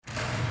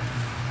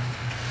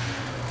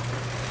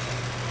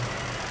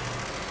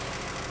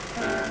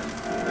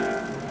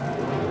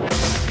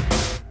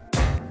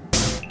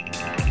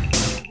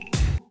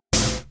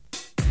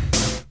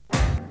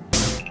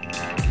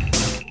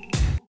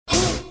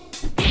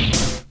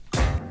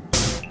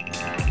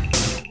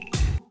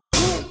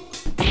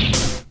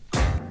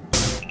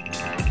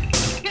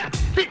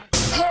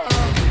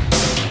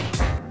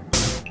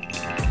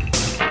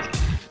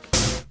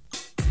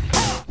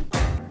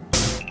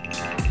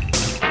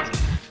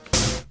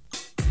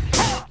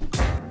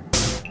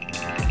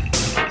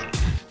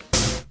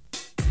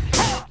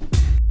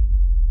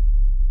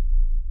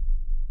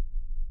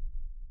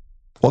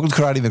Welcome to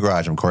Karate in the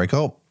Garage. I'm Corey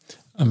Cope.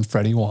 I'm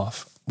Freddie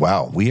Woff.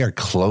 Wow, we are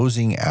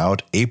closing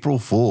out April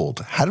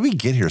Fooled. How did we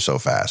get here so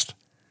fast?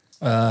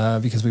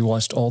 Because we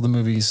watched all the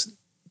movies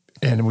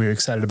and we were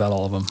excited about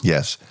all of them.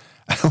 Yes.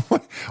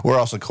 We're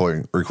also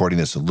recording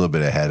this a little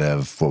bit ahead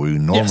of what we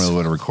normally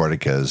would have recorded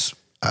because...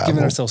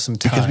 Giving ourselves some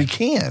time.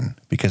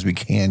 Because we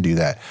can do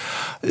that.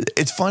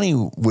 It's funny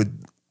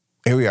with...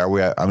 Here we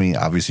are. I mean,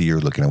 obviously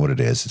you're looking at what it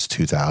is. It's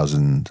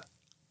 2000...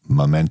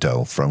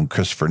 Memento from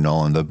Christopher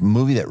Nolan, the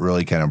movie that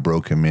really kind of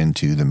broke him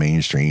into the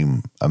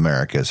mainstream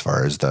America as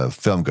far as the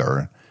film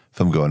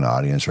going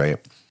audience, right?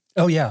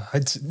 Oh yeah,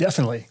 it's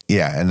definitely.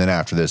 Yeah, and then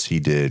after this, he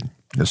did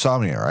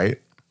Insomnia, right?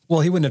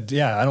 Well, he wouldn't have.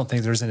 Yeah, I don't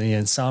think there's any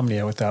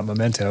Insomnia without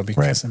Memento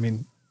because I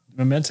mean,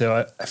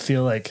 Memento. I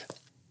feel like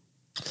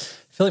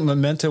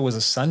Memento was a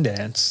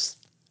Sundance.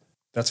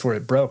 That's where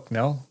it broke.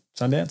 No,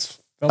 Sundance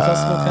Film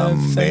Festival kind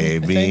of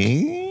thing.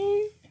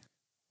 Maybe,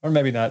 or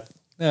maybe not.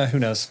 Yeah, who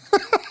knows.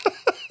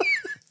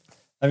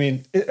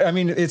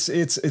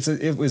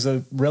 It was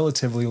a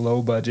relatively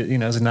low budget. You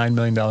know, it was a $9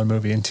 million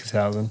movie in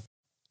 2000,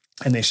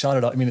 and they shot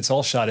it. I mean, it's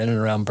all shot in and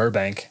around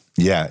Burbank.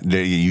 Yeah,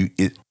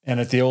 and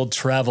at the old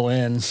Travel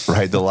Inn.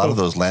 Right, a lot of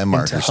those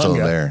landmarks are still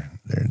there.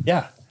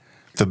 Yeah,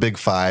 the Big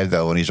Five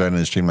though. When he's riding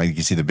the stream, like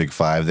you see the Big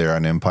Five there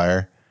on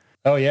Empire.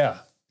 Oh yeah,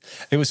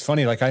 it was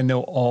funny. Like I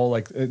know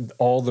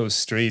all those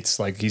streets.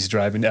 Like he's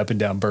driving up and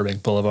down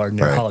Burbank Boulevard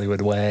near Hollywood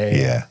Way.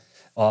 Yeah,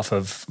 off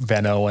of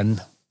Van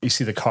Owen. You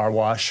see the car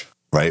wash.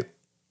 Right.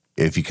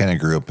 If you kind of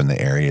grew up in the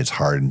area, it's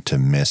hard to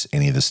miss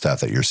any of the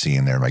stuff that you're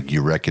seeing there. Like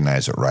you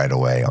recognize it right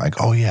away. I'm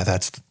like, oh yeah,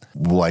 that's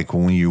like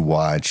when you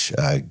watch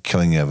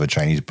Killing of a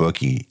Chinese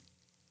Bookie,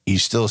 you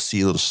still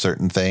see little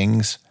certain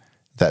things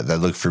that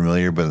look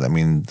familiar. But I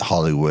mean,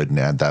 Hollywood and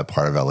that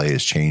part of LA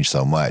has changed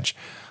so much.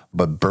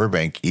 But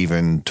Burbank,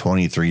 even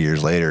 23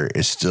 years later,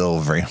 is still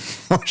very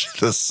much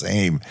the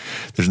same.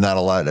 There's not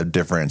a lot of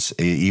difference.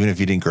 Even if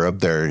you didn't grow up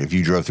there, if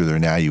you drove through there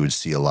now, you would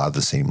see a lot of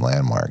the same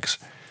landmarks.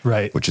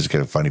 Right. Which is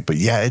kind of funny. But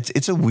yeah,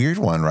 it's a weird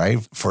one,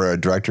 right? For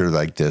a director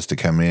like this to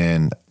come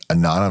in, a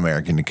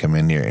non-American to come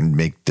in here and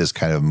make this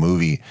kind of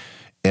movie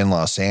in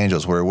Los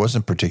Angeles where it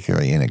wasn't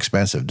particularly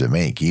inexpensive to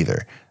make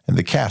either. And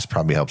the cast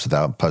probably helps with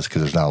that, plus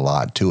because there's not a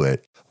lot to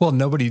it. Well,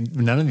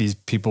 none of these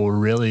people were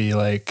really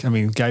like, I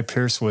mean, Guy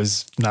Pearce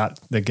was not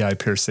the Guy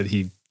Pearce that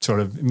he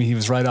sort of, I mean, he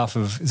was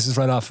this is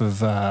right off of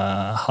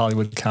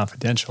Hollywood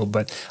Confidential,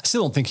 but I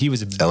still don't think he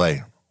was a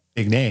L.A.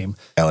 big name.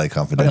 L.A.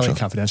 Confidential. L.A.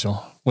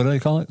 Confidential. What do they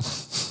call it?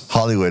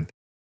 Hollywood.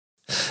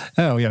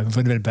 Oh, yeah. It would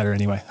have been better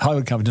anyway.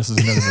 Hollywood Confidential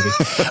is another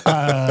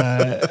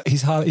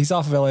movie. He's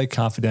off of L.A.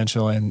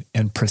 Confidential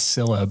and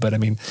Priscilla, but I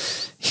mean,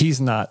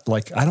 he's not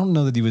like, I don't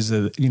know that he was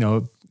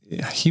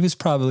he was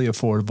probably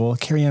affordable.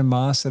 Carrie-Anne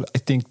Moss, I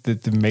think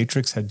that The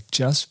Matrix had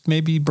just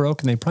maybe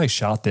broken. They probably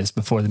shot this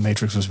before The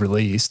Matrix was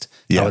released,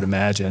 I would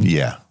imagine.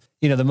 Yeah.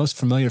 You know, the most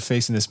familiar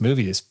face in this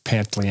movie is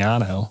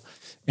Pantoliano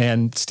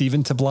and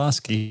Stephen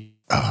Tobolowsky.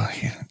 Oh,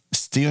 yeah.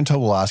 Stephen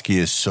Tobolowsky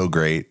is so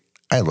great.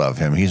 I love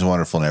him. He's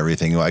wonderful and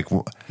everything. Like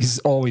he's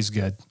always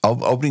good.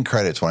 Opening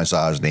credits, when I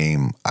saw his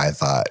name, I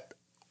thought,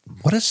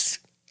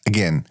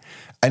 again,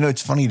 I know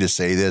it's funny to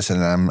say this,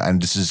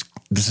 and this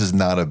is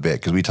not a bit,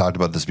 because we talked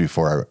about this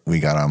before we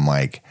got on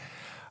mic.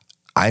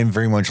 I'm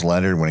very much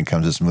Leonard when it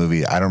comes to this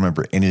movie. I don't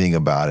remember anything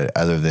about it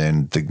other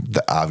than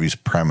the obvious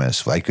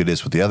premise, like it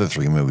is with the other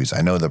three movies.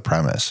 I know the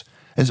premise.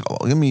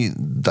 Let me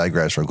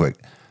digress real quick.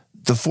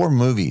 The 4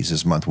 movies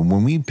this month,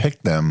 when we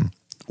picked them,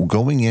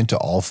 going into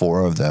all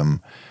 4 of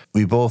them,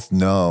 we both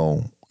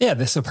know. Yeah,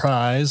 the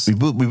surprise. We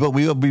both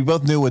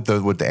knew what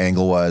the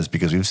angle was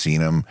because we've seen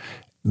them,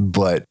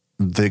 but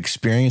the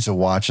experience of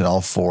watching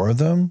all 4 of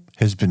them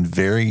has been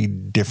very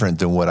different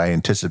than what I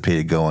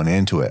anticipated going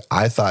into it.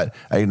 I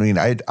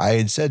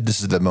had said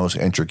this is the most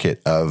intricate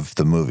of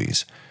the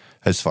movies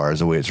as far as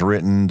the way it's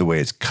written, the way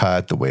it's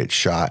cut, the way it's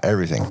shot,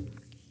 everything.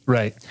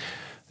 Right.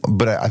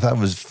 But I thought it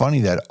was funny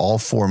that all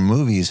 4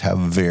 movies have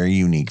a very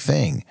unique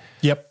thing.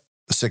 Yep.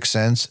 Sixth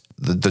Sense,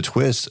 the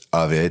twist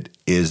of it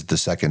is the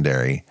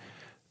secondary.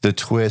 The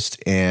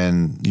twist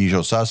in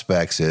Usual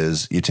Suspects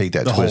is you take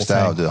that twist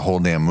out, the whole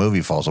damn movie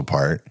falls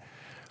apart.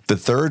 The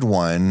third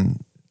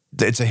one,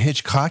 it's a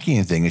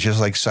Hitchcockian thing. It's just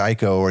like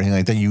Psycho or anything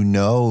like that. You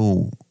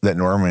know that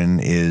Norman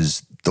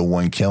is the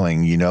one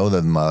killing. You know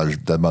the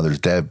mother's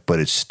dead, but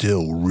it's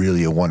still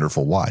really a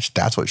wonderful watch.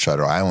 That's what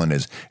Shutter Island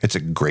is. It's a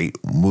great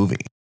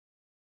movie.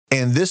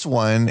 And this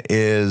one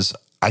is,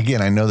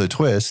 again, I know the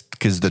twist,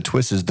 because the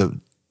twist is the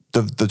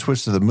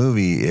twist of the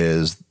movie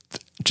is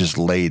just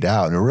laid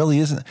out. And it really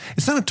isn't.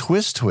 It's not a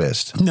twist.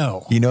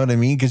 No. You know what I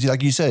mean? Because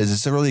like you said, is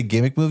this really a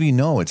gimmick movie?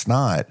 No, it's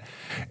not.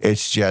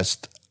 It's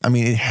just, I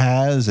mean, it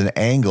has an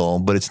angle,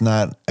 but it's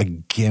not a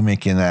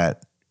gimmick in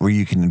that where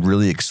you can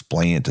really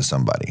explain it to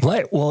somebody.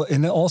 Right. Well,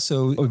 and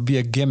also it would be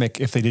a gimmick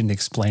if they didn't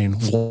explain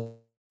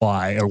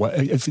why or what.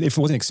 If it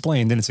wasn't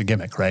explained, then it's a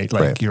gimmick, right?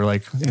 Like you're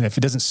like, and if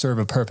it doesn't serve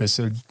a purpose,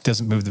 it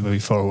doesn't move the movie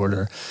forward.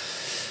 Or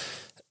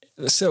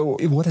so,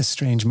 what a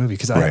strange movie.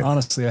 Because I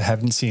honestly, I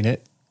haven't seen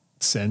it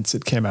since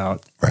it came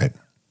out. Right.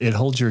 It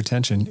holds your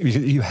attention.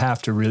 You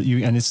have to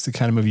really, and it's the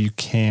kind of movie you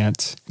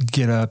can't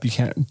get up, you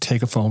can't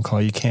take a phone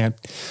call, you can't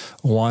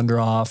wander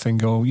off and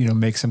go,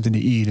 make something to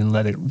eat and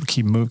let it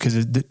keep moving, because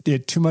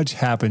it too much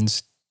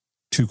happens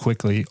too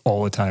quickly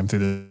all the time through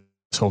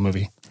this whole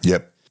movie.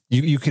 Yep.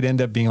 You could end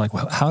up being like,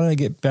 well, how did I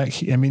get back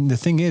here? I mean, the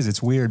thing is,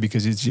 it's weird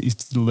because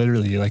it's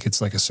literally like,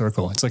 it's like a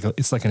circle. It's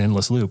like an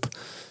endless loop,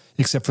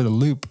 except for the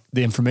loop,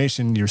 the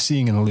information you're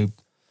seeing in the loop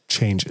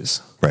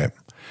changes. Right.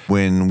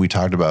 When we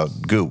talked about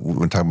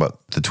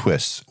the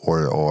twists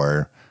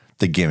or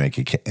the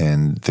gimmick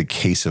and the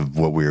case of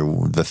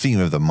the theme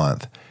of the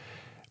month,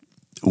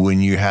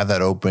 when you have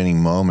that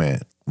opening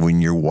moment,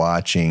 when you're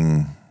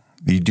watching,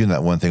 you do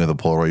that one thing with a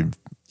Polaroid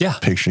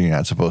picture you're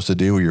not supposed to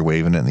do, where you're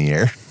waving it in the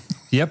air.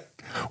 Yep.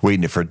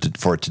 Waiting for it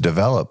to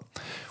develop.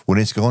 When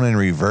it's going in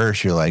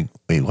reverse, you're like,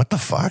 wait, what the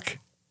fuck?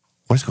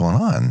 What's going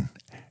on?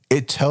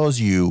 It tells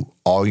you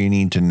all you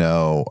need to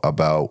know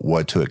about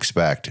what to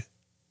expect.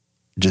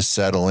 Just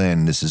settle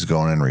in. This is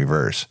going in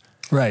reverse.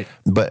 Right.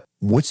 But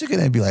what's it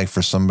going to be like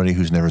for somebody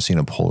who's never seen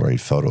a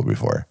Polaroid photo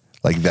before?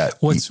 Like that.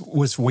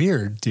 What's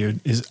weird, dude,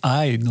 is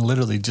I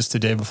literally just the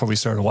day before we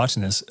started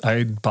watching this,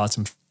 I bought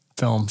some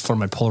film for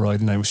my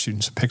Polaroid and I was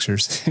shooting some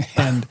pictures.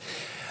 And,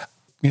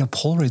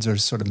 Polaroids are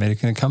sort of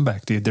making a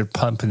comeback, dude. They're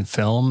pumping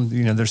film.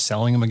 They're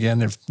selling them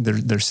again.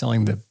 They're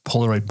selling the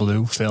Polaroid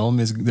Blue film.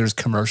 There's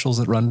commercials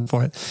that run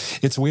for it.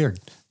 It's weird.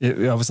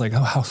 I was like,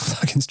 oh, how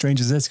fucking strange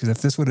is this? Because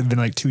if this would have been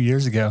like 2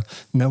 years ago,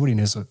 nobody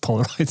knows what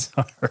Polaroids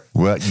are.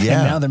 Well,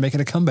 yeah. And now they're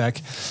making a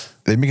comeback.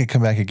 They make a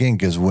comeback again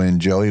because when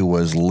Joey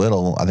was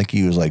little, I think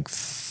he was like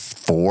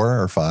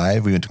 4 or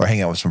 5. We went to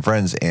hang out with some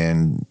friends,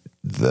 and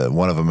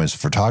one of them is a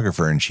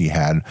photographer, and she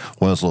had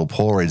one of those little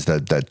Polaroids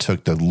that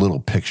took the little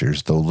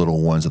pictures, the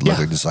little ones that look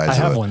like the size of it.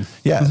 I have one.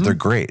 Yeah, they're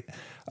great.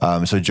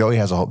 So Joey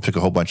took a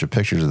whole bunch of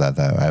pictures of that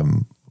I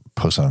haven't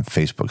posted on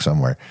Facebook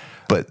somewhere.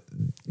 But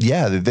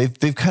yeah,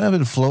 they've kind of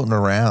been floating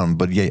around.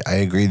 But yeah, I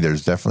agree.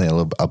 There's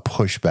definitely a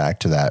pushback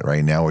to that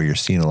right now, where you're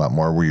seeing a lot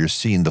more, where you're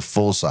seeing the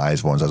full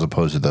size ones as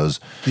opposed to those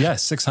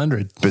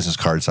 600 business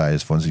card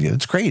size ones.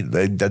 It's great.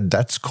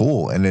 That's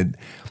cool. And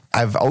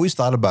I've always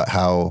thought about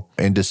how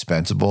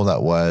indispensable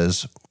that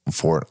was.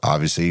 For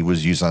obviously it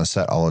was used on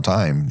set all the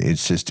time.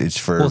 It's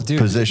for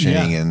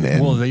positioning and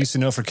well, they used to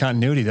know for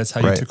continuity. That's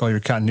how you took all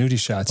your continuity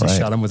shots. You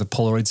shot them with a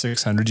Polaroid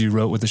 600. You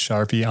wrote with a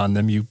Sharpie on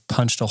them. You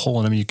punched a hole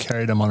in them. You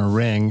carried them on a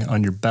ring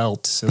on your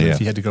belt. So if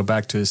you had to go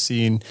back to a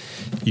scene,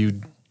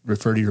 you'd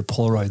refer to your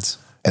Polaroids.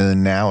 And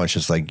then now it's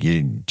just like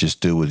you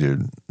just do with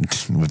an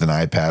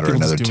iPad or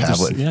another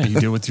tablet. You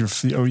do it with your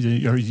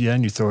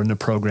and you throw it in a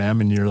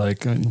program, and you're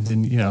like,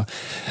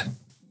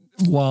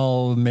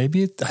 well,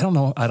 maybe I don't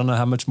know. I don't know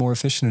how much more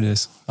efficient it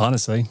is,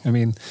 honestly. I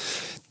mean,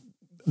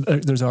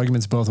 there's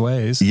arguments both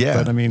ways. Yeah.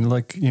 But I mean,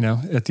 like,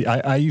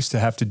 I used to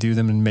have to do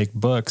them and make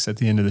books at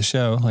the end of the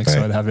show.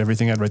 So I'd have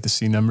everything. I'd write the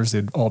scene numbers.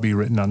 They'd all be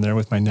written on there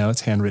with my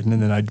notes, handwritten,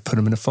 and then I'd put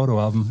them in a photo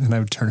album and I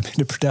would turn them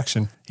into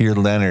production. You're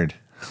Leonard.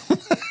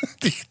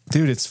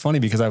 Dude, it's funny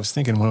because I was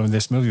thinking when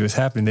this movie was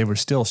happening, they were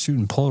still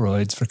shooting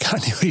Polaroids for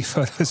continuity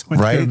photos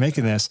when they were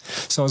making this.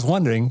 So I was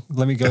wondering,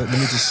 let me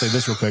just say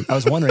this real quick. I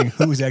was wondering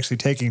who was actually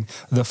taking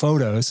the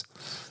photos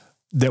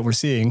that we're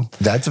seeing.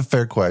 That's a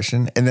fair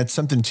question. And that's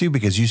something too,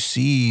 because you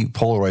see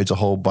Polaroids a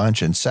whole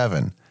bunch in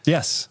 7.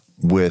 Yes.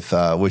 With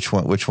which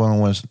one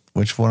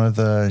of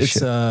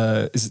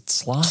the is it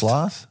Sloth?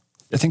 Sloth?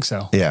 I think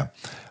so. Yeah.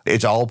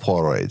 It's all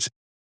Polaroids.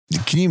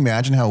 Can you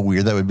imagine how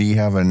weird that would be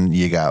having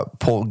you got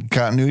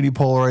continuity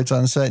Polaroids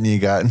on set and you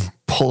got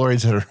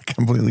Polaroids that are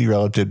completely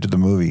relative to the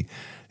movie?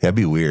 That'd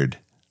be weird.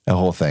 The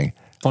whole thing.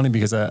 Funny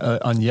because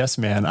on Yes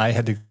Man, I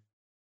had to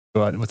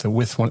go out with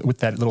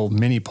that little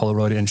mini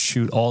Polaroid and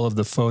shoot all of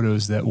the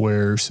photos that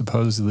were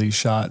supposedly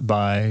shot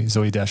by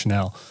Zooey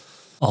Deschanel.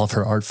 All of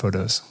her art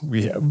photos.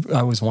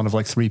 I was one of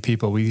like 3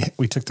 people. We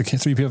took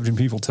 3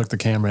 people took the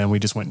camera and we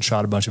just went and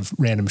shot a bunch of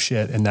random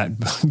shit, and that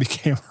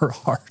became her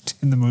art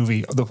in the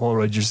movie. The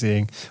Polaroids you're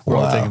seeing were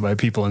all taken by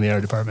people in the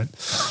art department.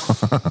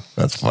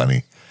 That's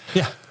funny.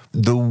 Yeah.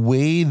 The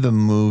way the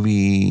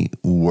movie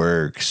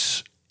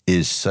works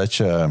is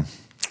such a,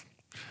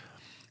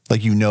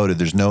 like you noted,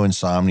 there's no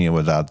Insomnia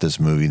without this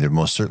movie. There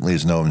most certainly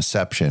is no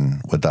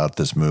Inception without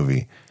this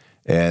movie.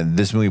 And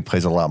this movie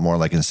plays a lot more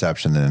like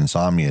Inception than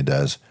Insomnia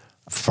does.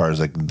 As far as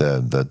like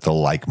the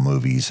like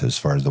movies, as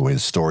far as the way the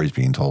story's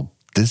being told.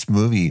 This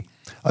movie,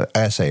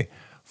 I say,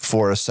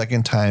 for a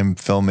second-time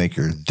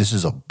filmmaker, this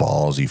is a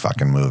ballsy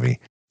fucking movie.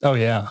 Oh,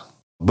 yeah.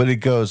 But it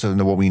goes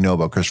into what we know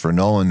about Christopher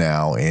Nolan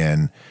now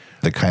and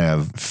the kind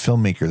of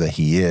filmmaker that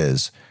he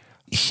is.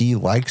 he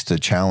likes to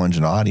challenge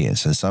an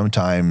audience, and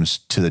sometimes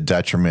to the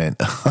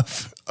detriment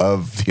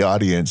of the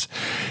audience.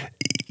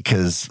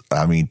 Because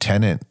I mean,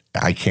 Tenet,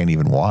 I can't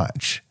even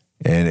watch,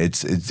 and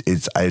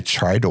it's. I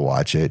tried to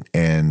watch it,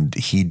 and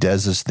he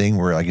does this thing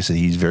where, like I said,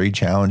 he's very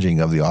challenging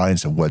of the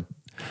audience of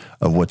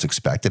what's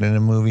expected in a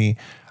movie,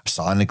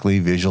 sonically,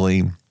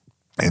 visually,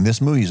 and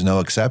this movie is no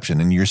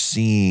exception. And you're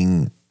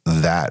seeing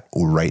that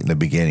right in the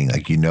beginning,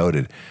 like you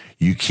noted.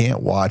 You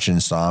can't watch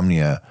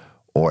Insomnia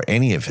or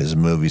any of his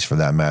movies for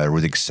that matter,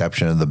 with the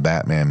exception of the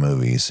Batman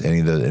movies, any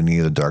of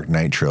the Dark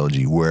Knight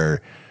trilogy,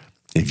 where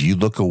if you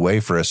look away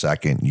for a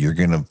second, you're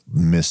going to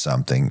miss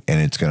something,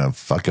 and it's going to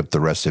fuck up the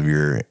rest of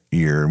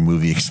your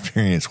movie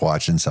experience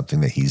watching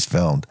something that he's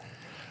filmed.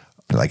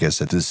 Like I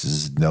said, this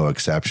is no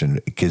exception,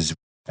 because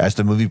as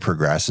the movie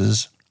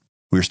progresses,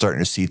 we're starting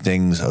to see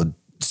things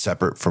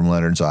separate from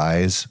Leonard's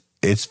eyes.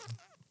 It's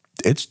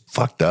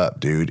fucked up,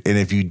 dude. And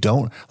if you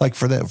don't, like,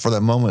 for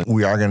that moment,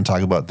 we are going to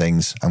talk about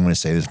things. I'm going to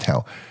say this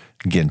now.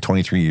 Again,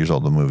 23 years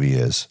old the movie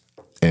is.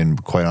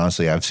 And quite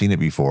honestly, I've seen it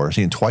before. I've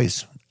seen it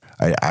twice.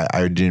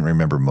 I didn't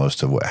remember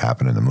most of what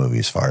happened in the movie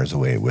as far as the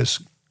way it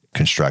was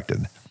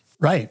constructed.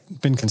 Right.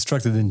 Been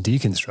constructed and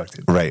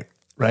deconstructed. Right.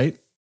 Right.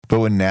 But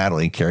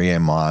when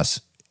Carrie-Anne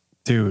Moss,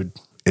 dude,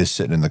 is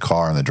sitting in the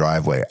car in the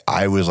driveway,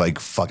 I was like,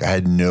 fuck, I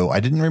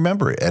didn't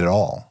remember it at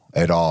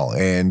all.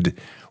 And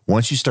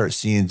once you start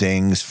seeing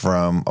things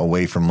from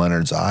away from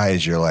Leonard's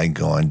eyes, you're like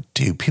going,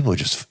 dude,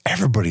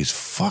 everybody's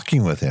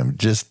fucking with him.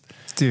 Just,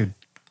 dude,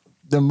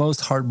 the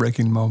most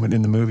heartbreaking moment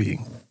in the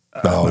movie.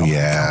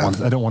 Yeah.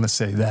 I don't want to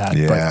say that,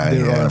 yeah, but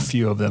there are yeah. a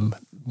few of them.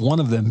 One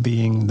of them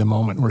being the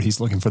moment where he's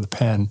looking for the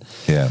pen.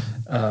 Yeah.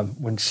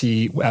 When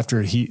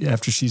after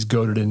she's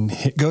goaded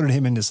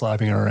him into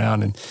slapping her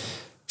around, and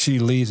she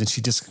leaves, and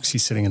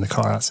she's sitting in the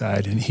car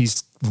outside, and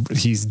he's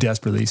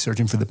desperately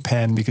searching for the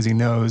pen because he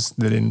knows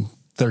that in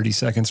 30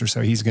 seconds or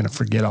so he's going to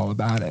forget all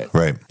about it.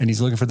 Right. And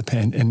he's looking for the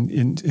pen, and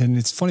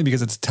it's funny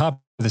because at the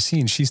top of the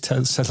scene, she's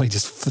suddenly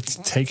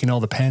just taking all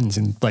the pens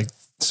and like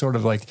sort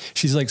of like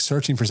she's like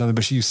searching for something,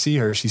 but you see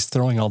her, she's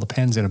throwing all the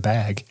pens in a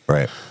bag.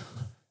 Right.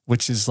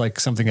 Which is like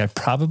something I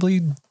probably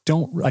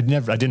I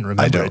didn't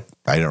remember it.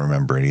 I don't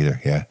remember it either.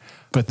 Yeah.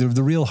 But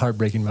the real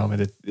heartbreaking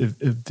moment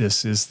of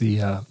this is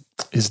the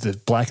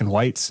black and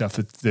white stuff,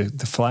 the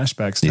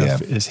flashback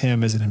stuff is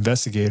him as an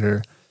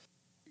investigator.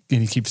 And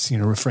he keeps,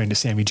 referring to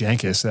Sammy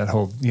Jankis, that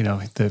whole,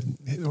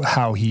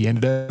 how he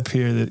ended up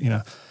here,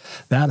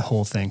 that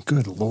whole thing.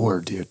 Good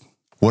Lord, dude.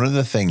 One of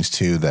the things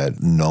too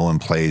that Nolan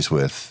plays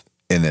with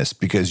in this,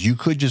 because you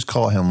could just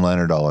call him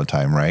Leonard all the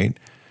time, right?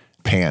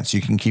 Pants.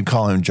 You can keep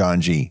calling him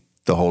John G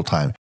the whole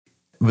time.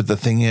 But the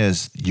thing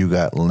is, you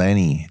got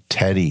Lenny,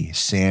 Teddy,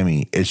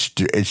 Sammy. It's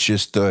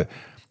just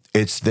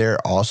it's there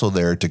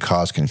to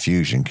cause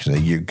confusion,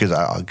 because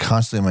I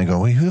constantly am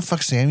going, wait, who the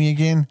fuck's Sammy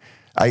again?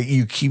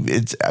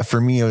 For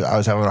me, I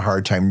was having a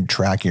hard time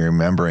tracking,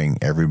 remembering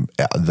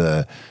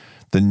the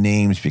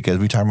names, because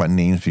we talked about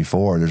names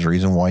before. There's a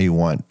reason why you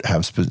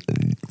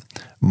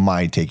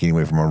my taking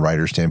away from a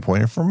writer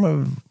standpoint, or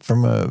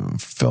from a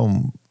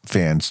film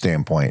fan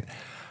standpoint.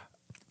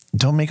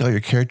 Don't make all your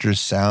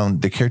characters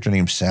the character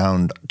names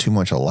sound too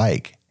much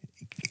alike.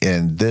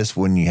 And this,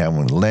 when you have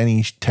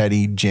Lenny,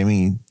 Teddy,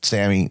 Jimmy,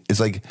 Sammy, it's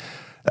like,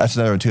 that's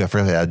another one too. I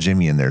forgot to add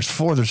Jimmy in there.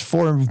 There's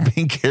four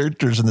main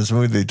characters in this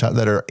movie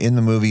that are in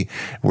the movie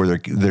where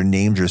their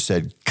names are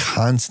said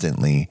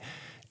constantly,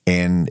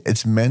 and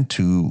it's meant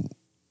to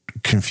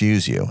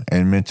confuse you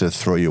and meant to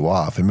throw you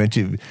off and meant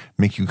to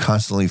make you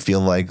constantly feel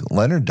like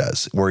Leonard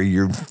does, where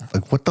you're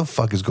like, what the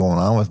fuck is going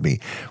on with me?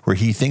 Where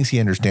he thinks he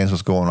understands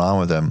what's going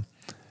on with him,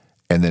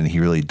 and then he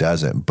really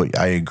doesn't. But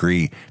I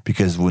agree,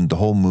 because when the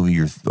whole movie,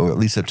 or at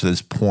least up to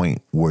this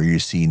point where you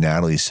see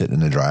Natalie sitting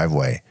in the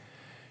driveway,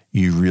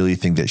 you really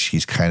think that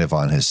she's kind of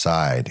on his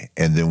side.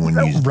 And then when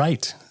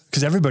right.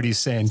 Because everybody's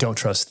saying, don't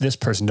trust this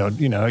person. Don't,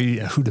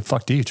 who the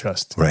fuck do you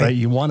trust? Right.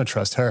 You want to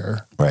trust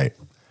her. Right.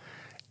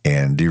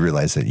 And do you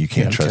realize that you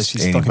can't trust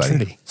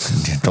anybody?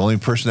 The only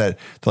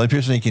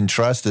person you can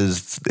trust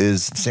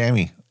is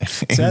Sammy.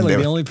 Sadly,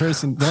 the only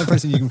person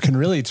you can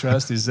really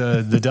trust is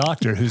the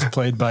doctor, who's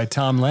played by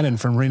Tom Lennon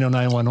from Reno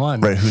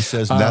 911. Right, who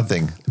says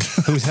nothing.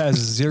 Who has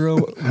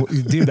zero.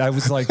 Dude, I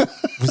was like,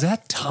 was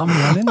that Tom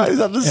Lennon? I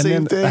thought the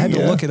same thing. I had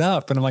to look it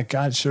up, and I'm like,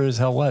 God, sure as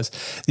hell was.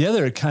 The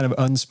other kind of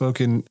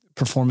unspoken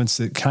performance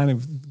that kind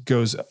of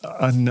goes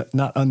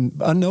not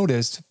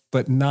unnoticed,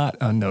 but not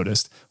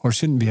unnoticed, or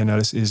shouldn't be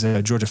unnoticed, is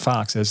Georgia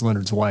Fox as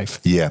Leonard's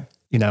wife. Yeah.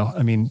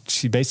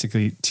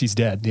 She's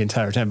dead the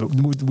entire time, but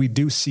we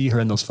do see her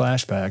in those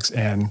flashbacks,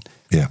 and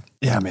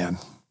yeah, man.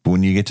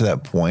 When you get to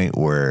that point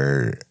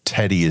where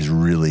Teddy is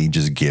really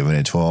just giving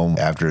it to him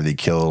after they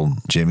kill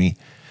Jimmy,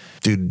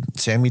 dude,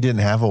 Sammy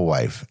didn't have a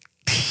wife.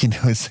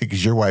 It's like,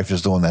 'cause your wife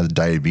is the one that has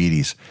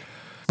diabetes.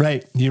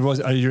 Right.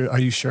 Are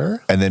you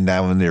sure? And then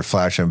now when they're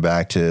flashing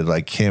back to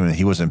like him, and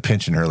he wasn't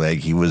pinching her leg,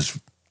 he was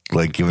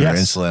like giving her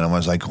insulin. I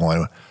was like,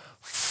 going,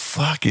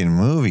 fucking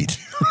movie.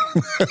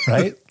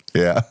 Right?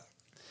 Yeah.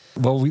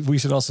 Well, we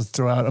should also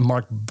throw out a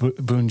Mark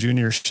Boone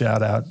Jr.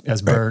 shout out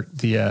as Bert,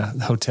 the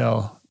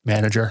hotel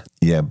manager.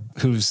 Yeah.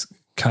 Who's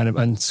kind of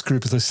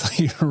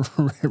unscrupulously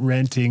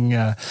renting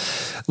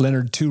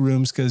Leonard 2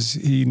 rooms because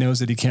he knows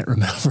that he can't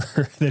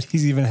remember that he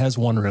even has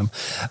 1 room.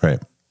 Right.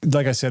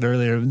 Like I said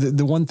earlier,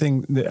 the one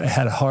thing that I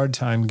had a hard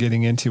time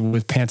getting into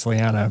with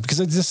Pantoliano,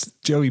 because it's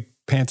just Joey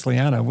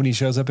Pantoliano, when he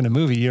shows up in a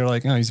movie, you're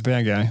like, oh, he's a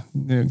bad guy.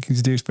 He's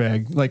a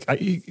douchebag. Like,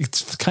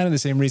 it's kind of the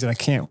same reason I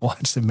can't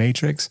watch The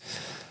Matrix,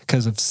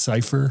 because of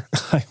Cypher.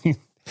 I mean,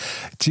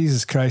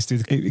 Jesus Christ,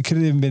 dude. It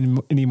couldn't have been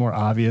any more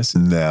obvious.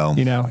 No.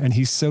 You know, and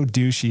he's so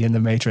douchey in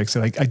The Matrix.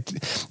 Like,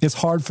 it's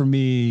hard for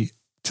me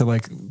to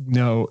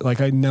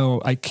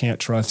know I can't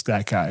trust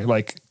that guy.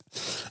 Like,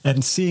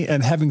 and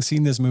having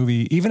seen this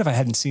movie, even if I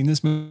hadn't seen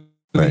this movie,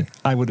 right,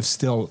 I would have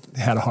still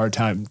had a hard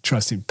time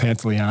trusting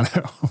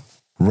Pantoliano.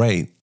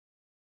 Right.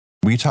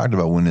 We talked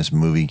about when this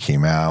movie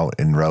came out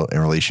in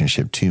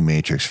relationship to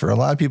Matrix. For a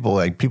lot of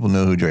people, people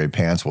know who Joey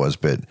Pants was,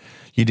 but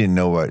you didn't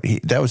know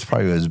that was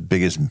probably his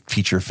biggest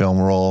feature film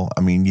role.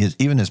 I mean,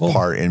 even his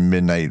part in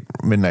Midnight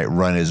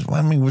Run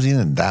was he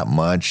in that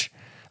much?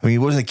 I mean, he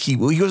was a key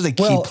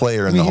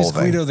player in the whole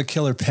thing. Guido the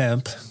Killer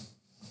Pimp.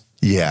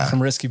 Yeah.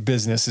 From Risky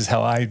Business is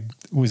how I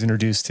was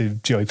introduced to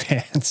Joey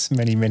Pants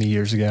many, many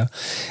years ago.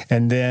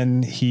 And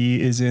then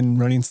he is in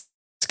Running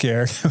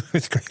Scared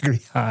with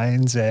Gregory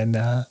Hines and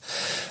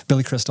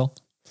Billy Crystal.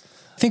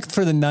 I think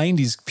for the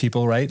 90s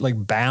people, right?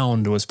 Like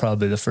Bound was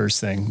probably the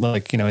first thing.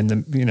 Like,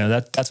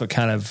 that's what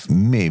kind of...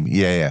 Maybe.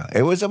 Yeah.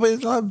 It was, a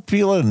lot of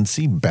people didn't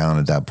see Bound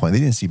at that point. They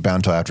didn't see Bound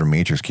until after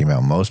Matrix came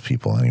out. Most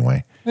people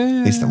anyway.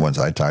 At least the ones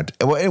I talked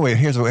to. Well, anyway,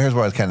 here's what I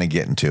was kind of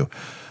getting to.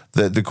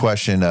 The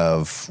question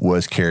of,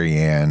 was Carrie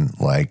Ann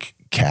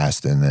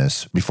cast in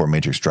this before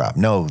Matrix dropped?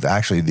 No,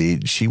 actually,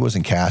 she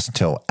wasn't cast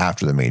until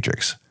after the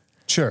Matrix.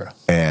 Sure.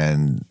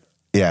 And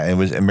yeah, it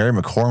was Mary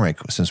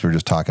McCormick, since we were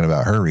just talking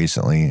about her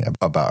recently,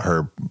 about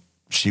her,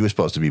 she was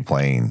supposed to be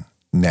playing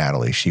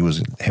Natalie. She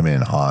was him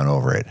and Han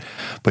over it.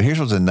 But here's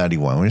what's a nutty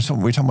one. We're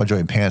talking about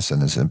Joey Pants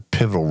and this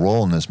pivotal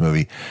role in this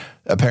movie.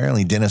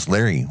 Apparently, Dennis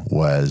Leary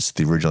was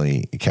the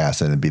originally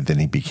cast, and then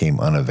he became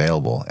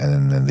unavailable.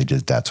 And then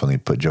that's when they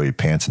put Joey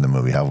Pants in the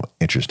movie. How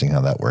interesting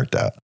how that worked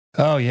out.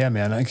 Oh yeah,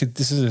 man.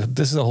 This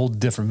is a whole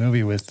different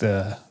movie with,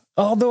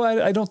 although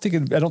I don't think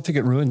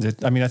it ruins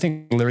it. I mean, I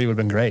think Leary would have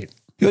been great.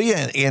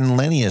 Yeah, and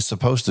Lenny is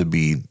supposed to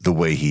be the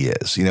way he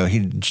is.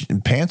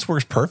 Pants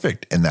works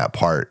perfect in that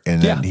part.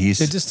 And then it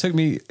just took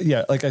me,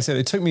 like I said,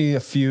 it took me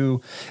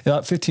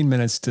about 15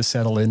 minutes to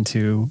settle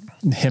into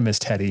him as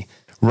Teddy.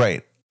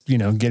 Right.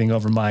 Getting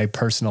over my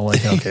personal,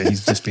 okay,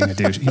 he's just being a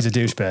douche. He's a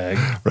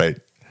douchebag. Right.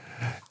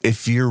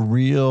 If your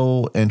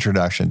real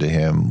introduction to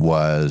him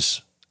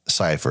was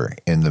Cypher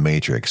in The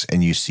Matrix,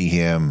 and you see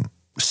him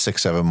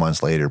 6-7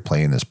 months later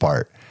playing this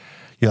part,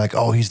 you're like,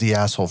 oh, he's the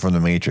asshole from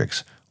The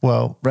Matrix.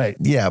 Well, right.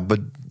 Yeah, but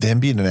him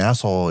being an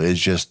asshole that's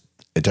just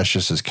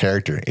his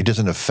character. It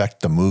doesn't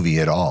affect the movie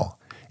at all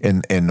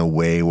in a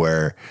way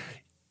where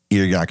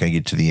you're not going to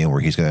get to the end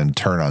where he's going to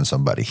turn on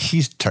somebody.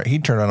 He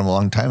turned on him a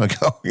long time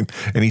ago,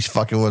 and he's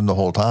fucking with him the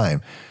whole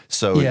time.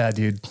 So yeah,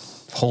 dude.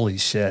 Holy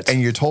shit.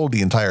 And you're told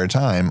the entire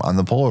time on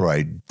the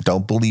Polaroid,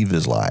 don't believe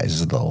his lies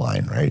is the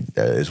line, right?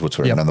 Is what's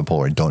written on the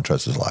Polaroid. Don't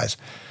trust his lies.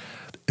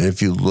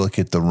 If you look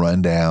at the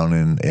rundown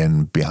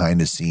and behind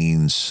the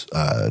scenes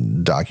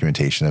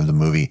documentation of the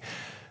movie,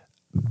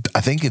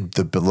 I think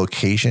the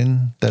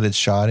location that it's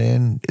shot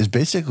in is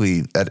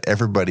basically that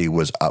everybody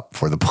was up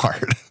for the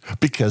part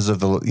because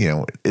of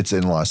it's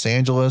in Los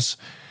Angeles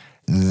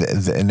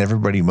and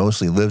everybody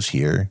mostly lives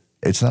here.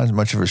 It's not as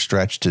much of a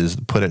stretch to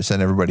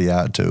send everybody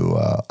out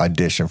to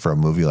audition for a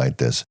movie like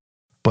this.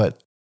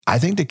 But I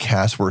think the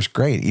cast works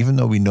great. Even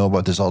though we know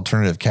about this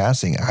alternative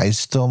casting, I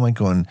still am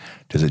going,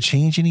 does it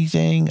change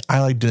anything?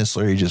 I like Dennis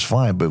Leary just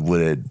fine, but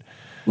would it?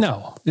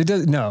 No, it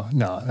does. No.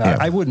 Yeah.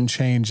 I wouldn't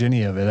change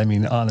any of it. I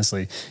mean,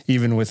 honestly,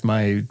 even with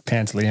my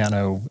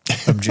Pantoliano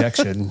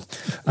objection,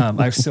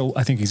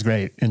 I think he's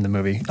great in the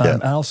movie.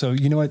 And also,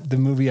 you know what? The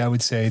movie I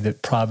would say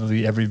that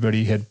probably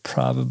everybody had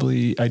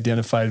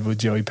identified with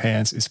Joey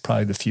Pants is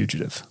probably The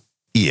Fugitive.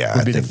 Yeah.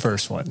 Would be the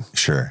first one.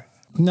 Sure.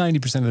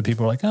 90% of the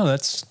people are like, oh,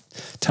 that's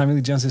Tommy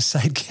Lee Jones'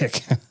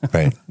 sidekick.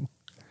 Right.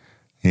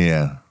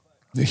 Yeah.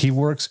 He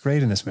works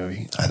great in this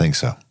movie. I think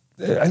so.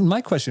 And my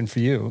question for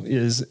you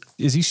is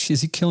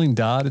he killing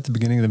Dodd at the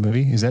beginning of the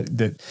movie? Is that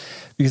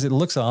because it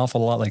looks an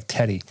awful lot like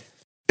Teddy?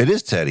 It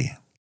is Teddy.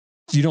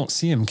 You don't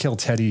see him kill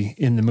Teddy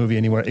in the movie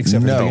anywhere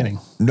except for the beginning.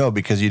 No,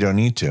 because you don't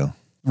need to.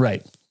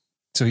 Right.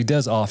 So he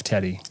does off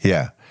Teddy.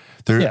 Yeah.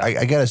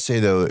 I got to say,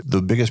 though,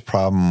 the biggest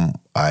problem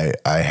I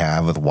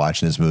have with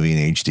watching this movie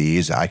in HD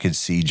is I could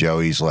see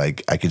Joey's, I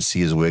could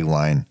see his wig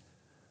line.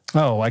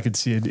 Oh, I could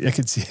see it. I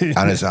could see it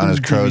on his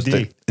crow's.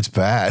 It's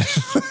bad.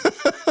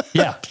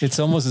 Yeah, it's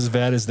almost as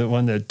bad as the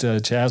one that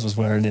Chaz was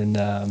wearing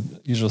in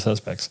Usual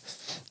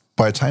Suspects.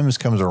 By the time this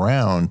comes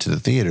around to the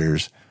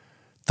theaters,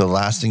 the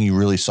last thing you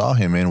really saw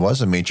him in was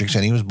The Matrix,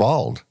 and he was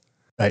bald.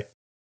 Right.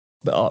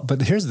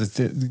 But here's the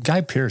thing. Guy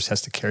Pearce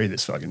has to carry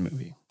this fucking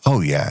movie. Oh,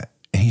 yeah.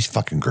 And he's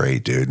fucking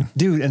great, dude.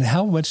 Dude, and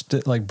how much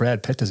like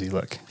Brad Pitt does he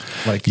look?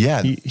 Like,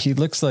 yeah. He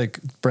looks like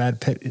Brad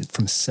Pitt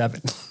from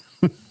Seven.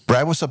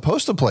 Brad was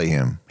supposed to play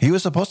him. He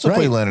was supposed to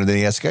play Leonard. Then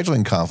he had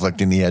scheduling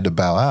conflict and he had to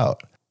bow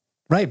out.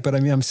 Right, but I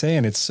mean, I'm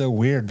saying it's so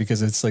weird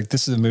because it's like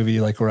this is a movie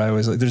like where I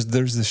was like,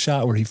 there's the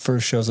shot where he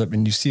first shows up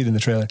and you see it in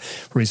the trailer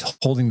where he's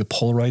holding the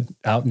Polaroid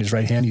out in his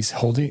right hand. He's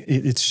holding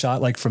it. It's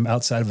shot like from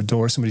outside of a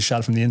door. Somebody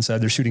shot it from the inside.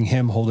 They're shooting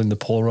him holding the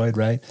Polaroid.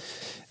 Right,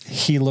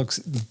 he looks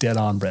dead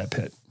on Brad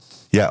Pitt.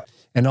 Yeah,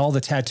 and all the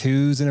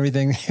tattoos and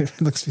everything.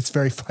 It's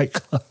very Fight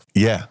Club.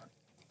 Yeah,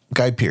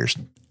 Guy Pearce.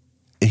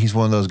 He's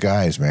one of those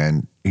guys,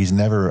 man. He's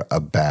never a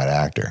bad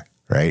actor,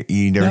 right?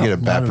 You never get a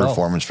bad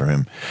performance from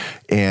him,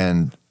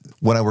 and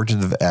when I worked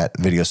at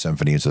Video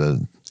Symphony, it's a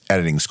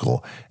editing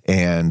school,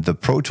 and the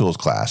Pro Tools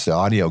class, the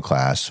audio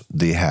class,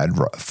 they had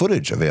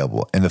footage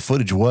available, and the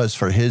footage was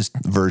for his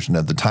version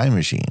of the Time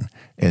Machine,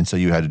 and so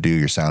you had to do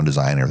your sound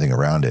design and everything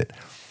around it.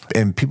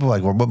 And people are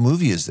like, well, what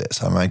movie is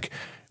this? I'm like,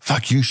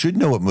 fuck, you should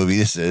know what movie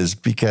this is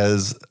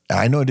because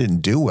I know it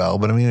didn't do well,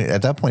 but I mean,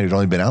 at that point, it had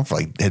only been out for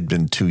it had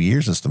been 2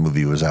 years since the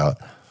movie was out.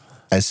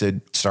 I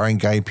said, starring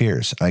Guy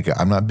Pearce. Like,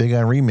 I'm not big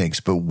on remakes,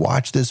 but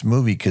watch this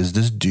movie because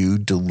this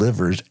dude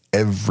delivers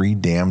every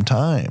damn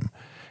time.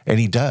 And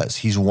he does.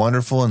 He's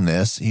wonderful in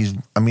this.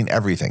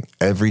 Everything.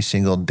 Every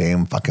single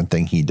damn fucking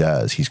thing he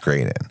does, he's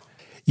great in.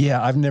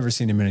 Yeah, I've never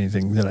seen him in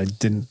anything that I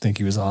didn't think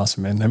he was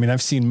awesome in. I mean,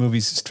 I've seen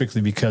movies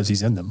strictly because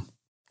he's in them.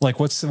 Like,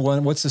 what's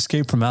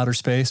Escape from Outer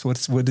Space?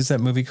 What is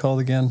that movie called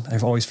again? I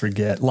always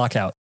forget.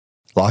 Lockout.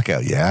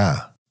 Lockout,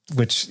 yeah.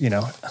 Which,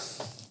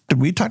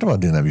 We talked about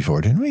doing that before,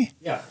 didn't we?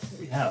 Yeah,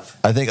 we have.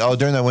 I think,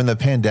 during when the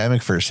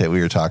pandemic first hit,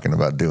 we were talking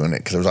about doing it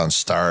because it was on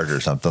Start or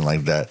something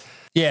like that.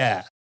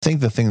 Yeah. I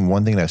think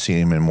one thing that I've seen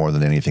him in more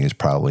than anything is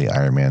probably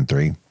Iron Man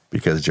 3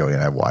 because Joey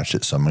and I have watched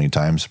it so many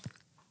times.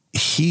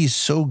 He's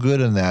so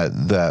good in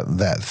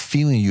that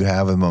feeling you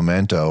have in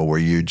Memento where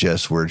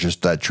we're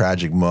just that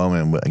tragic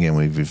moment. Again,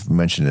 we've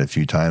mentioned it a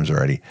few times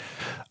already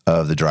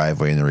of the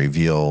driveway and the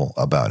reveal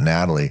about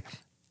Natalie.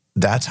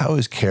 That's how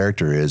his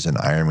character is in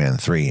Iron Man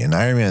 3. In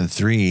Iron Man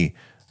 3,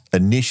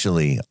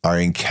 initially, our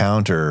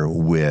encounter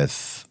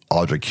with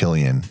Aldrich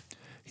Killian,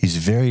 he's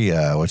very,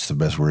 what's the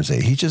best word to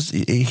say?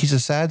 He's a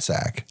sad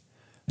sack.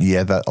 You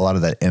have a lot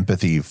of that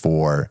empathy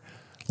for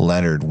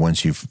Leonard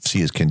once you see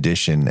his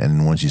condition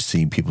and once you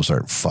see people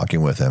start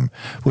fucking with him,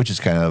 which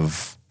is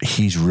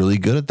he's really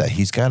good at that.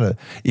 He's got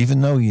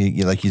even though,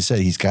 like you said,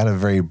 he's got a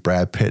very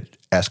Brad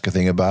Pitt-esque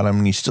thing about him,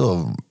 and he's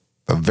still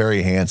a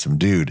very handsome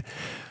dude.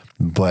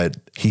 But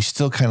he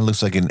still kind of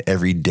looks like an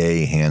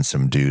everyday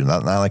handsome dude,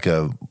 not like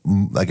a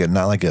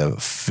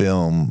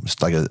film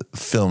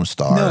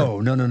star. No.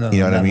 You know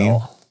what I mean?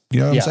 You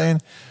know what I'm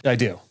saying? I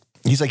do.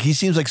 He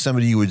seems like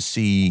somebody you would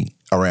see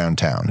around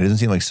town. He doesn't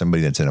seem like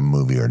somebody that's in a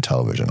movie or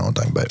television all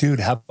the time. But dude,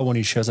 how about when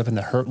he shows up in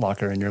the Hurt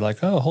Locker and you're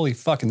like, oh, holy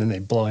fuck, and then they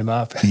blow him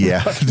up?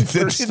 Yeah, it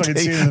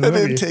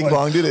didn't take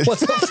long, did it? What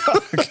the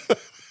fuck?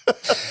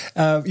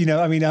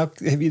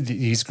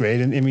 He's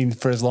great. And I mean,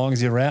 for as long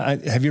as you're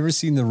around, have you ever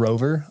seen The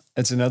Rover?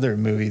 It's another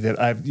movie that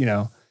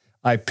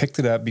I picked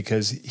it up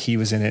because he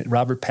was in it.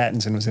 Robert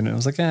Pattinson was in it. I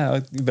was like,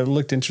 but it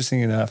looked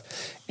interesting enough.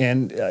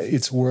 And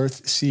it's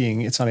worth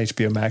seeing. It's on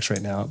HBO Max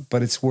right now,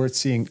 but it's worth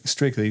seeing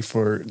strictly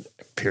for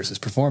Pierce's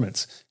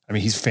performance. I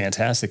mean, he's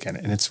fantastic in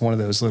it. And it's one of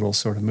those little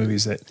sort of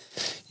movies that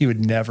you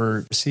would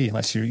never see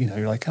unless you're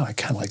like, oh, I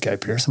kind of like Guy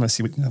Pearce. I'm going to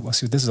see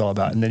what this is all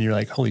about. And then you're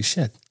like, holy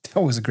shit,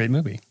 that was a great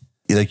movie.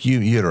 Like you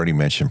had already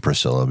mentioned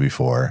Priscilla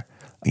before.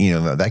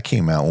 That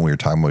came out when we were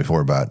talking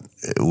before about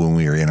when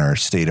we were in our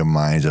state of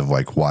minds of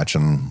like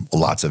watching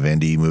lots of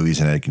indie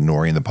movies and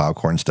ignoring the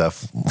popcorn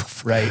stuff.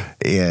 Right.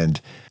 And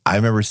I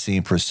remember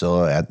seeing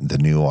Priscilla at the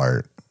New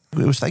Art.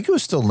 It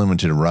was still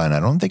limited run. I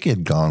don't think it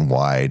had gone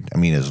wide. I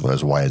mean, as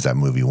wide as that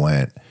movie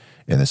went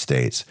in the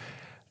States.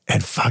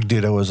 And fuck,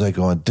 dude, I was like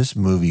going, this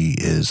movie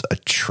is a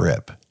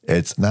trip.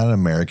 It's not an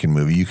American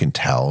movie. You can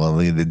tell.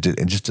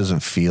 It just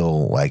doesn't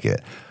feel like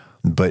it.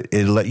 But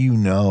it let you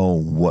know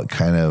what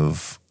kind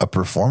of a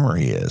performer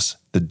he is.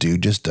 The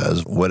dude just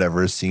does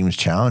whatever seems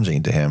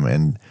challenging to him.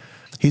 And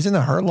he's in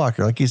the Hurt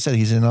Locker. Like you said,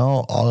 he's in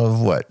all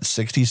of what,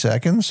 60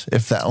 seconds,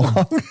 if that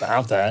long?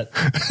 About that.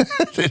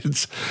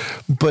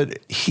 But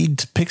he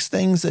picks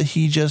things that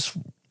he just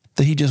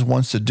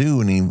wants to do.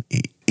 And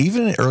he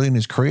even early in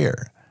his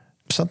career,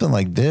 something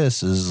like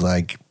this is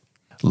like,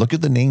 look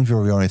at the names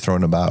we're only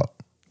throwing about.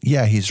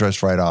 Yeah, he's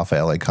just right off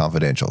of LA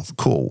Confidential.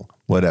 Cool,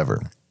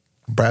 whatever.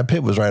 Brad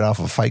Pitt was right off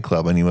of Fight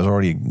Club, and he was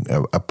already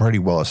a pretty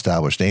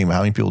well-established name. How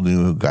many people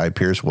knew who Guy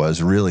Pearce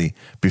was really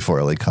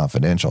before LA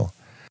Confidential?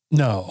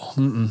 No.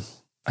 Mm-mm.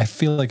 I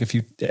feel like if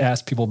you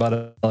ask people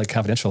about LA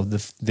Confidential,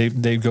 they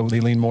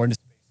lean more into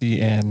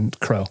Spacey and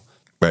Crow,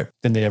 right,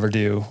 than they ever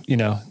do.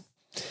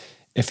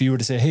 If you were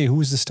to say, "Hey,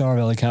 who's the star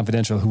of LA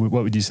Confidential?"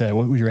 What would you say?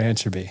 What would your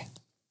answer be?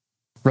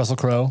 Russell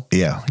Crowe?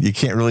 Yeah, you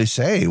can't really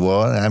say.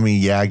 Well, I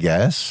mean, yeah, I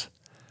guess.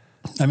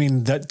 I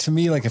mean, that to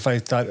me, like if I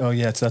thought, oh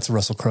yeah, that's a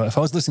Russell Crowe. If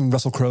I was listening to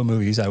Russell Crowe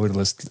movies, I would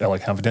list LA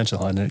Confidential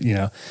on it.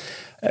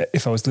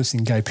 If I was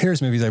listening to Guy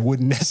Pearce movies, I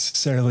wouldn't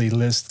necessarily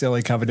list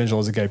LA Confidential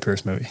as a Guy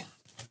Pearce movie.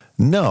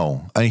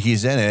 No, I mean,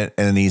 he's in it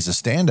and he's a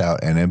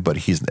standout in it, but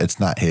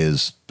it's not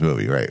his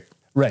movie, right?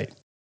 Right.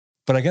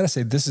 But I got to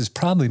say, this is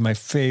probably my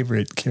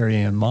favorite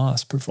Carrie-Anne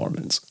Moss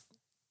performance.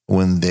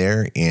 When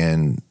they're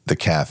in the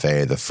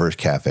cafe, the first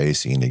cafe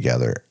scene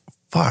together,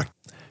 fuck,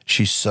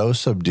 she's so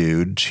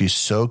subdued. She's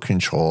so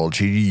controlled.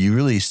 You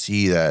really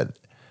see that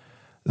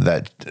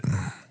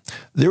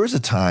there was a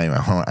time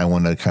I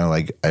wanted to kind of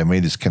like, I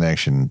made this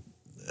connection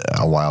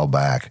a while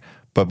back,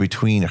 but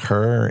between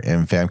her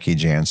and Famke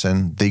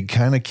Janssen, they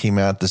kind of came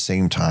out at the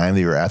same time.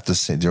 They were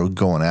they were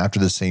going after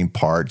the same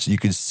parts. You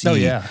could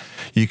see,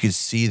 you could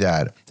see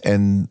that.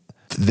 And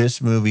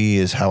this movie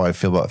is how I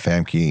feel about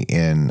Famke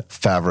in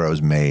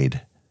Favreau's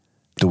Maid.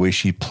 The way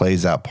she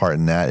plays that part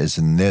in that is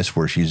in this,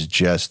 where she's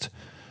just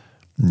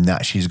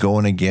not, she's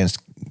going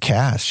against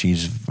Cass.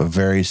 She's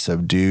very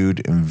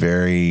subdued and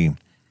very,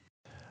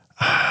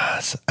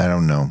 I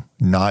don't know,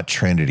 not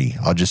Trinity.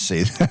 I'll just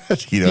say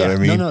that. You know what I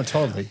mean? No,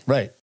 totally.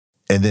 Right.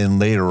 And then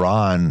later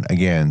on,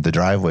 again, the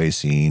driveway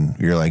scene,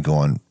 you're like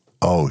going,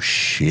 oh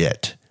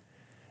shit.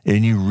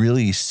 And you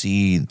really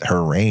see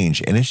her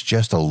range, and it's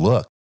just a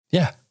look.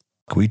 Yeah.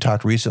 We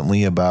talked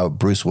recently about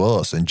Bruce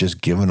Willis and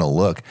just giving a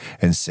look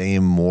and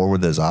saying more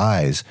with his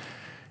eyes.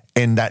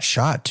 And that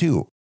shot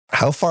too.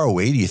 How far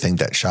away do you think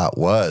that shot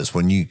was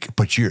when you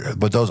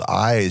but those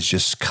eyes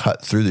just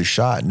cut through the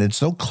shot, and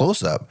it's no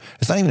close up.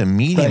 It's not even a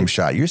medium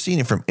shot. You're seeing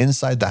it from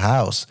inside the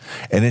house,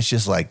 and it's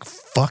just like,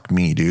 fuck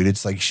me, dude.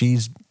 It's like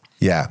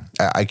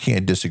I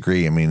can't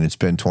disagree. I mean, it's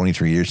been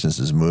 23 years since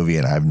this movie,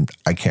 and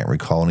I can't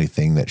recall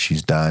anything that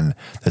she's done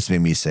that's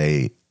made me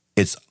say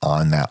it's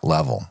on that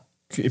level.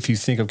 If you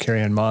think of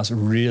Carrie-Anne Moss,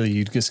 really,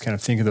 you just kind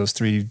of think of those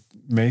 3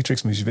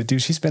 Matrix movies. But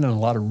dude, she's been in a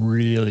lot of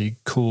really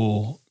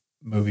cool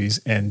movies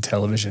and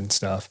television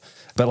stuff.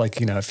 But like,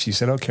 you know, if you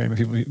said, oh, Carrie,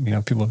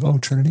 people go, oh,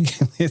 Trinity.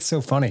 It's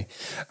so funny.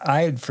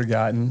 I had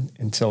forgotten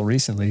until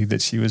recently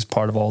that she was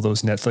part of all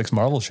those Netflix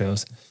Marvel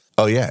shows.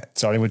 Oh, yeah.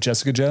 Starting with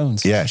Jessica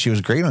Jones. Yeah, she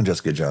was great on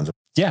Jessica Jones.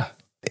 Yeah.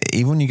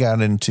 Even when you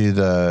got into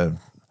the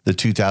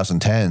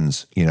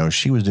 2010s, you know,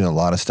 she was doing a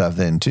lot of stuff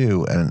then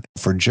too. And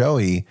for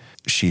Joey,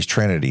 she's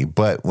Trinity.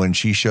 But when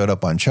she showed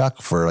up on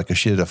Chuck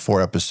she did a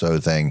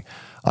 4-episode thing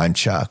on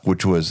Chuck,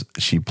 which was,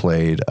 she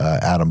played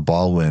Adam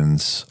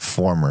Baldwin's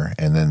former,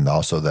 and then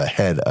also the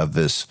head of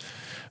this,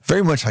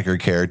 very much like her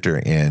character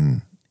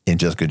in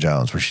Jessica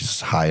Jones, where she's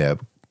this high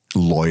up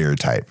lawyer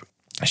type.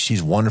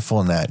 She's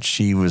wonderful in that.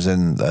 She was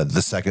in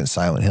the second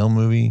Silent Hill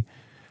movie,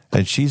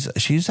 and she's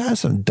done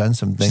some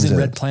things. She's in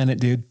Red Planet,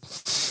 dude.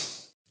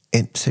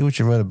 And say what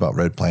you read about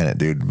Red Planet,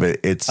 dude, but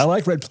I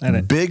like Red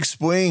Planet. Big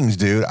swings,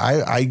 dude.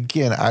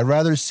 I'd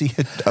rather see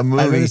a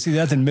movie. I'd rather see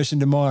that than Mission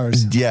to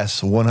Mars.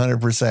 Yes,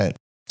 100%.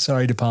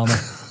 Sorry, De Palma.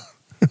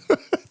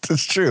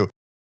 That's true.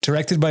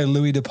 Directed by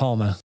Louis De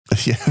Palma.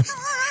 Yeah.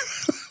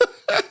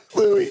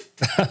 Louis.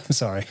 I'm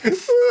sorry.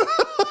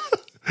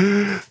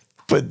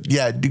 But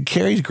yeah, dude,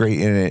 Carrie's great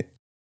in it.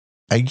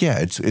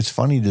 It's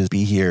funny to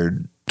be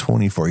here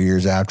 24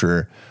 years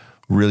after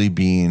really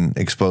being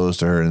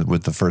exposed to her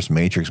with the first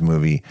Matrix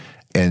movie,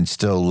 and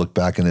still look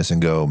back on this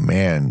and go,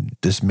 man,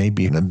 this may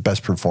be the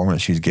best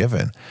performance she's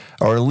given.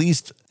 Or at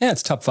least... Yeah,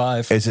 it's top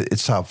 5.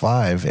 It's top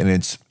 5, and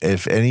it's,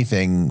 if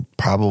anything,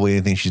 probably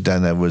anything she's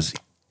done that was,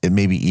 it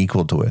may be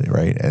equal to it,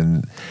 right?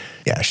 And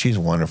yeah, she's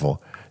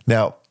wonderful.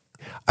 Now,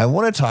 I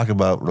want to talk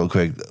about, real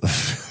quick,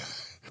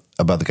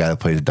 about the guy that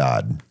plays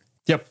Dodd.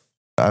 Yep.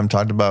 I've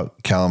talked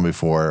about Callum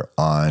before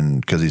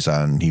because he's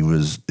been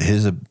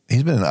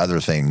in other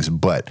things,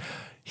 but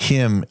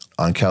him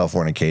on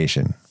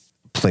Californication,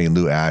 playing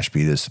Lou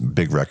Ashby, this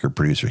big record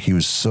producer, he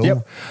was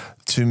so,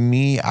 to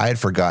me, I had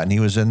forgotten he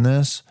was in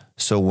this.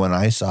 So when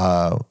I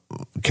saw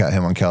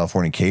him on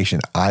Californication,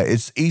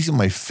 it's easily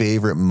my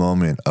favorite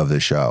moment of the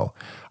show.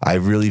 I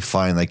really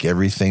find like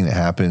everything that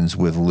happens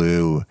with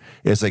Lou,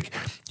 it's like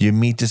you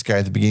meet this guy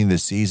at the beginning of the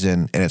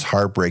season and it's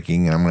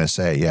heartbreaking. And I'm going to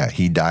say, yeah,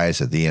 he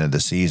dies at the end of the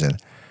season.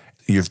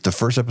 The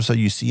first episode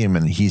you see him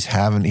and he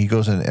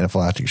goes into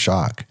anaphylactic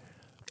shock.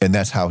 And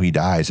that's how he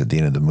dies at the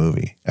end of the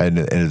movie, at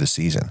the end of the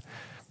season.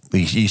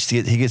 He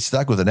gets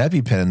stuck with an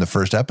EpiPen in the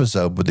first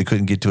episode, but they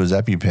couldn't get to his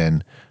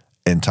EpiPen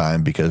in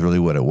time because really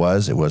what it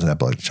was an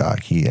epileptic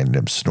shock. He ended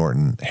up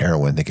snorting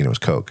heroin thinking it was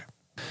Coke.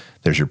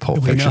 There's your Pulp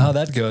Fiction. We know how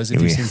that goes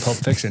if you've seen Pulp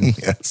Fiction.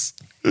 Yes.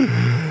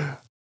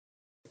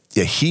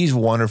 Yeah, he's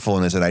wonderful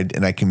in this,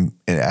 and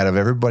out of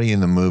everybody in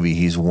the movie,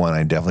 he's one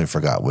I definitely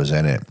forgot was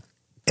in it.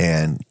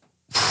 And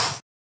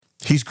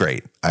he's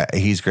great.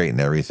 He's great in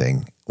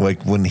everything.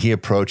 Like when he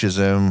approaches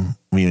him,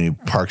 he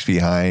parks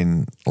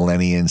behind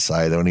Lenny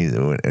inside, and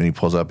he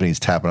pulls up and he's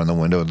tapping on the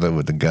window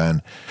with the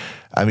gun.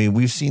 I mean,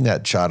 we've seen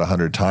that shot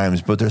 100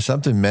 times, but there's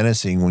something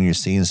menacing when you're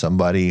seeing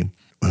somebody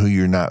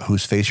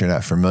whose face you're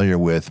not familiar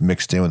with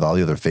mixed in with all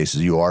the other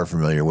faces you are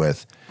familiar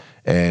with.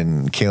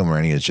 And Cale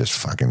Moraney is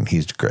just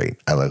he's great.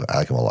 I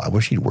like him a lot. I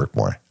wish he'd work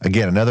more.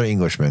 Again, another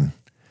Englishman.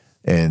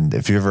 And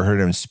if you ever heard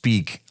him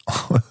speak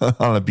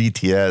on a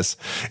BTS,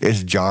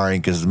 it's jarring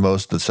because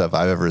most of the stuff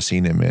I've ever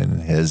seen him in,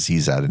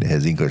 he's out in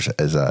his English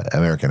as an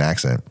American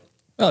accent.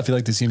 Well, if you'd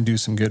like to see him do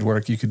some good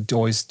work, you could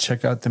always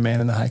check out The Man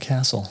in the High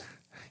Castle.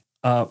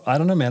 I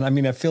don't know, man. I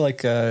mean, I feel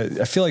like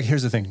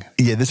here's the thing.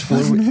 Yeah, this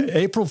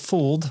April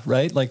Fooled,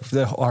 right? Like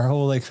our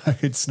whole like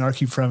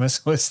snarky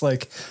premise was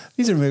like,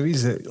 these are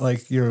movies that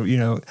like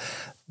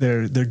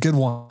they're good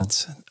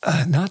ones.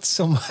 Not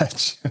so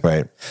much.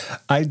 Right.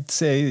 I'd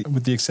say,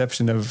 with the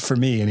exception of, for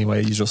me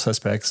anyway, Usual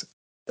Suspects,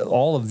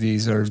 all of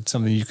these are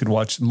something you could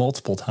watch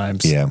multiple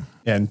times. Yeah.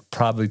 And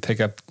probably pick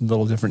up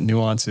little different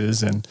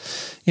nuances and,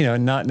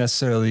 not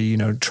necessarily,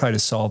 try to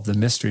solve the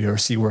mystery or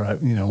see where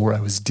I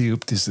was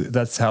duped.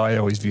 That's how I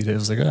always viewed it. It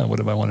was like, oh, what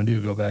do I want to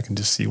do? Go back and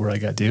just see where I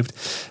got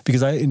duped,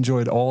 because I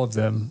enjoyed all of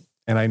them.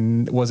 And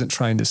I wasn't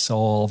trying to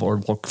solve or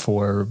look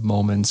for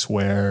moments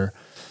where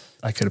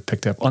I could have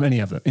picked up on any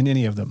of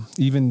them,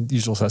 even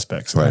Usual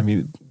Suspects. Right. I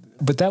mean,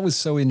 but that was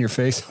so in your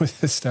face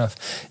with this stuff.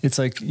 It's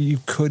like you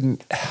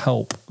couldn't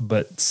help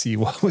but see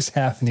what was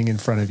happening in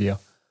front of you.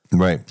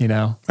 Right.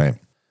 Right.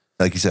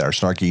 Like you said, our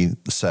snarky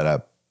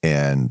setup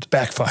and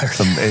backfired.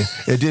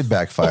 It did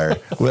backfire.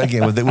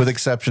 Again, with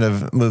exception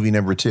of movie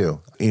number 2.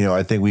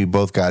 I think we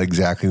both got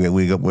exactly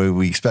what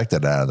we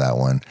expected out of that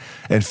one.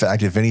 In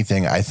fact, if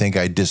anything, I think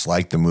I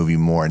dislike the movie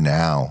more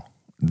now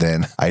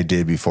than I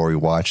did before we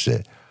watched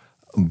it.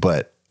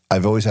 But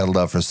I've always had a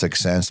love for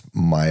Sixth Sense.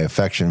 My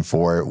affection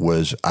for it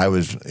was,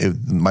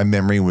 my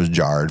memory was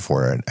jarred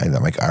for it. And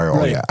I'm like,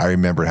 yeah, I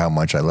remember how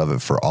much I love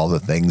it for all the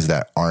things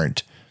that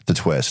aren't the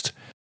twist.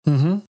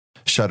 Mm-hmm.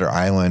 Shutter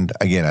Island,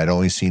 again, I'd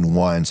only seen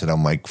once, and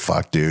I'm like,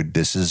 fuck, dude,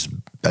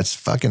 that's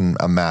fucking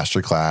a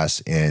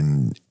masterclass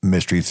in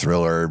mystery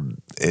thriller.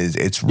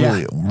 It's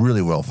really,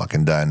 really well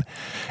fucking done.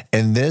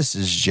 And this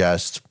is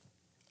just,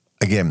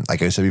 again,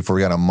 like I said before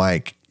we got on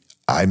mic,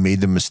 I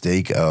made the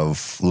mistake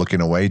of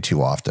looking away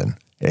too often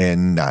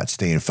and not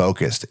staying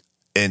focused.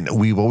 And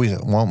we always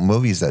want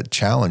movies that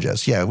challenge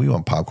us. Yeah, we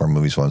want popcorn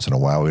movies once in a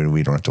while.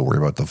 We don't have to worry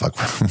about the fuck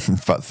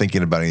about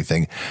thinking about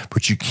anything.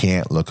 But you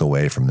can't look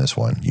away from this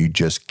one. You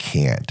just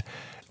can't.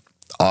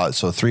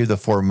 So 3 of the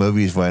 4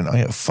 movies went, oh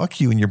yeah, fuck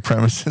you and your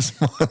premises.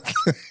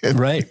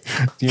 Right.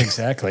 Yeah,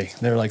 exactly.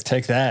 They're like,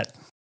 take that.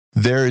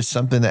 There is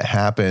something that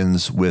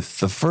happens with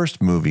the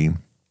first movie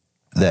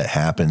that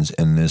happens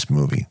in this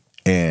movie.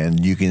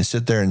 And you can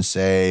sit there and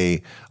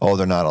say, oh,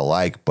 they're not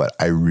alike, but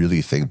I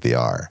really think they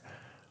are.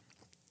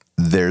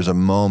 There's a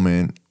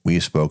moment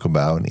we spoke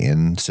about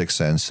in Sixth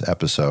Sense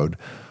episode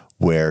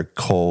where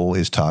Cole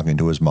is talking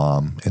to his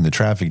mom in the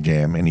traffic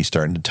jam, and he's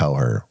starting to tell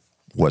her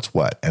what's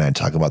what. And I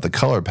talk about the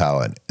color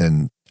palette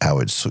and how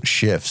it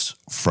shifts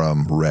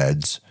from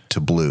reds to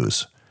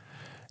blues.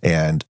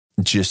 And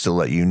just to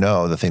let you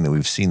know, the thing that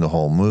we've seen the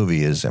whole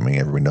movie is, I mean,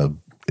 everybody knows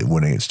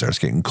when it starts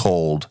getting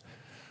cold,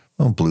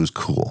 well, blue's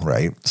cool,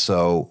 right?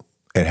 So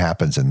it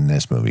happens in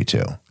this movie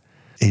too.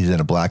 He's in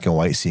a black and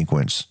white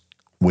sequence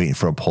waiting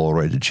for a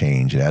Polaroid to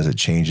change. And as it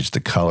changes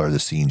the color, the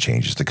scene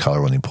changes the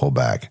color when they pull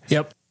back.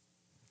 Yep.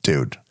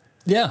 Dude.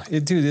 Yeah,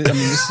 dude. I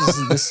mean,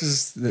 this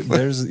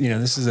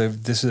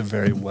is a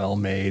very well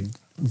made,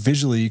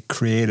 visually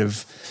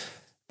creative,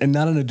 and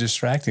not in a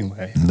distracting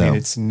way. No. I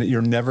mean,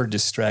 you're never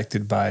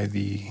distracted by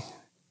the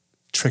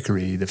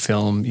trickery, the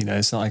film.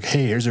 It's not like,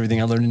 hey, here's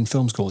everything I learned in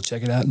film school.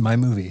 Check it out in my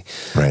movie.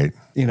 Right.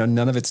 None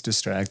of it's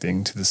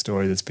distracting to the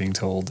story that's being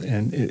told,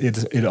 and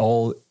it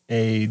all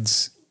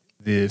aids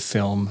the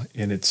film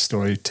in its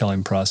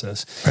storytelling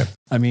process. Right.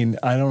 I mean,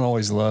 I don't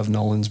always love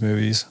Nolan's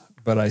movies,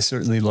 but I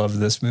certainly loved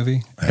this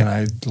movie, right. And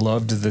I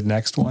loved the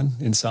next one,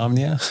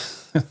 Insomnia.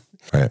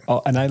 Right.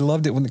 And I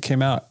loved it when it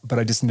came out, but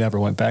I just never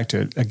went back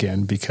to it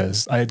again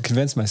because I had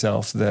convinced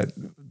myself that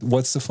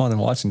what's the fun in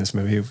watching this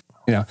movie?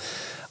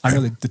 I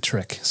know the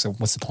trick, so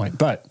what's the point?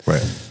 But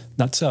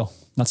not so.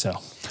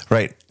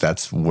 Right.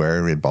 That's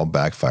where it all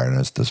backfired on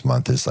us this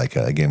month is like,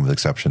 again, with the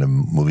exception of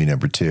movie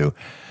number 2,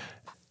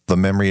 the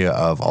memory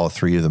of all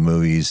 3 of the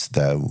movies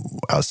that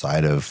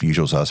outside of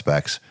Usual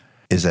Suspects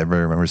is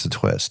everybody remembers the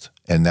twist.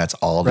 And that's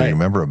all they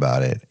remember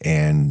about it.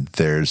 And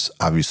there's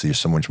obviously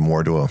so much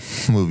more to a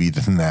movie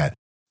than that.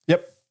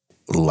 Yep.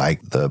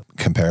 Like the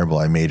comparable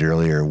I made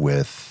earlier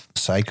with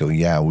Psycho.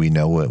 Yeah,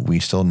 we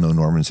still know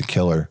Norman's a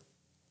killer.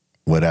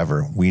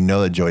 Whatever. We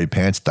know that Joey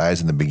Pants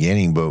dies in the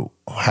beginning, but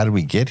how did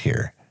we get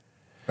here?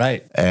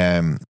 Right.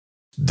 And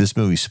this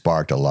movie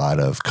sparked a lot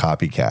of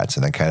copycats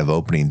and that kind of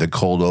opening, the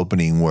cold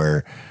opening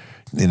where,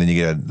 and then you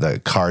get the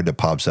card that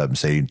pops up and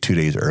say 2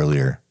 days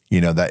earlier,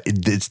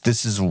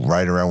 this is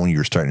right around when you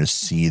were starting to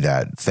see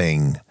that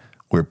thing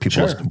where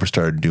people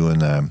started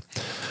doing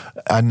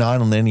a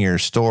non-linear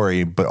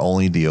story, but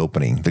only the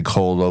opening, the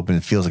cold open.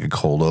 It feels like a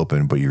cold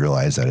open, but you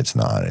realize that it's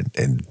not.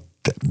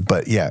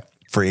 But yeah,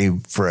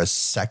 for a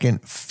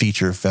second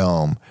feature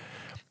film,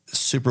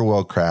 super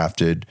well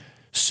crafted,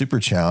 super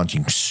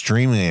challenging,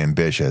 extremely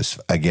ambitious.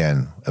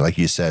 Again, like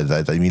you said,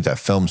 I mean that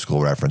film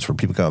school reference where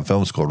people come out of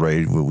film school,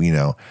 right?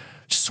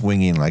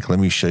 Swinging, like, let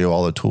me show you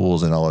all the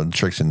tools and all the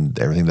tricks and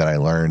everything that I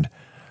learned.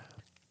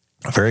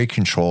 Very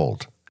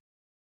controlled.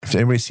 If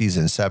anybody sees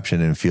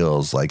Inception and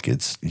feels like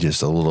it's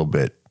just a little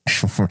bit,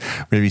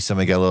 maybe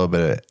something got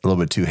a little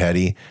bit too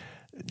heady,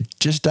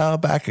 just dial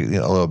back a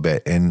little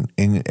bit and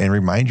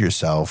remind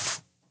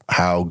yourself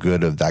how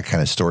good of that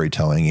kind of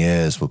storytelling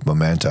is with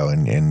Memento,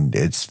 and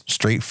it's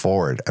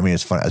straightforward. I mean,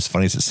 it's fun. As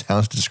funny as it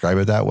sounds to describe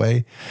it that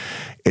way,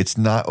 it's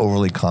not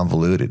overly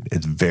convoluted.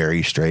 It's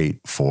very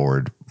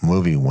straightforward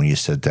movie when you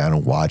sit down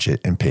and watch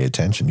it and pay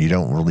attention. You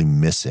don't really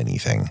miss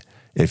anything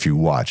if you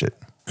watch it.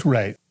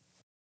 Right.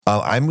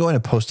 I'm going to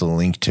post a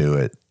link to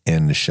it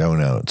in the show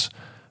notes,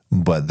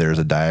 but there's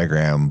a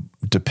diagram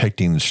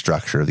depicting the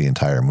structure of the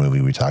entire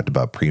movie we talked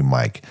about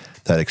pre-mic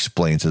that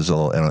explains, this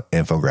little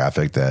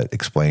infographic that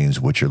explains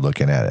what you're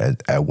looking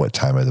at what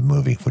time of the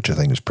movie, which I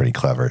think is pretty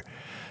clever.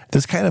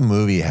 This kind of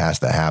movie has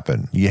to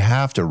happen. You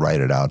have to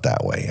write it out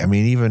that way. I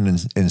mean, even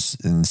in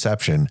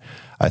Inception,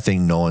 I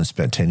think Nolan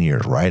spent 10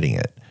 years writing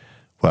it.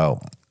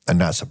 Well, I'm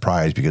not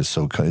surprised because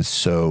it's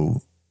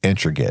so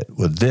intricate.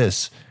 With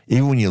this,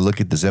 even when you look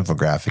at this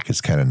infographic,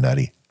 it's kind of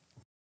nutty.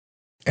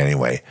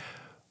 Anyway,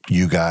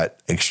 you got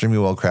extremely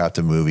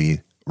well-crafted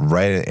movie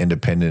right at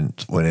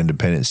when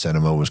independent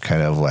cinema was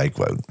kind of like,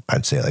 what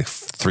I'd say like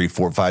 3,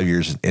 4, 5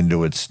 years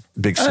into its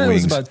big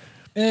swings.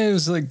 It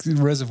was like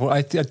Reservoir.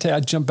 I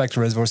jumped back to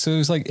Reservoir, so it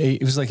was like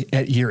 8. It was like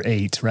at year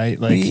 8, right?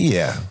 Like,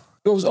 yeah,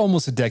 it was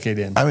almost a decade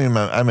in. I mean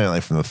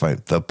like from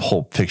the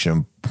Pulp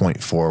Fiction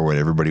point forward,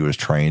 everybody was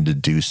trying to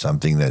do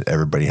something that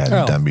everybody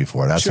hadn't done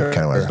before. That's kind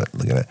of what I was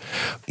looking at.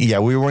 Yeah,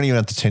 we weren't even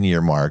at the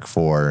 10-year mark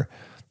for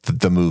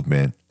the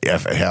movement.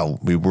 Hell,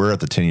 we were at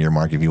the 10-year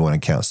mark if you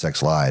want to count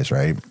Sex Lies,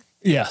 right?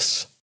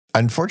 Yes.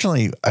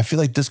 Unfortunately, I feel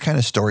like this kind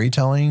of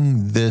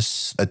storytelling,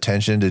 this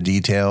attention to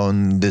detail,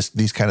 and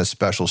these kind of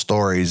special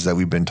stories that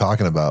we've been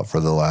talking about for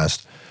the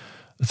last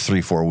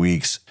 3-4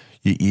 weeks,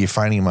 you're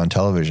finding them on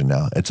television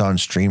now. It's on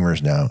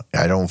streamers now.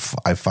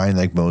 I find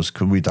like most,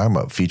 could we talk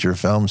about feature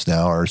films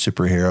now are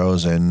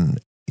superheroes and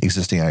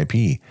existing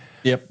IP.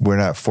 Yep. We're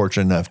not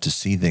fortunate enough to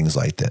see things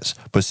like this,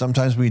 but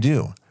sometimes we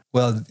do.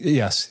 Well,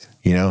 yes.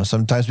 You know,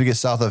 sometimes we get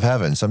south of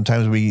heaven.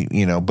 Sometimes we,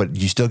 but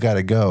you still got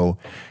to go.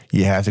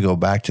 You have to go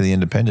back to the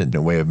independent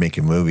way of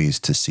making movies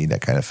to see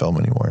that kind of film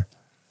anymore.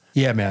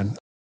 Yeah, man.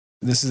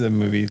 This is a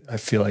movie I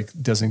feel like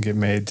doesn't get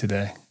made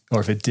today. Or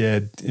if it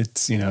did,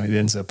 it's, it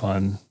ends up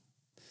on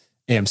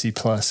AMC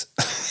Plus.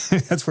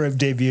 That's where it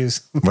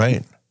debuts.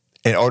 Right.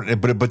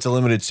 But it's a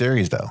limited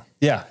series though.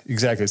 Yeah,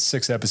 exactly. It's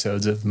 6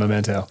 episodes of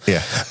Memento.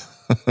 Yeah.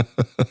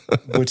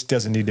 Which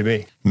doesn't need to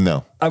be.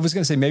 No. I was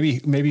going to say maybe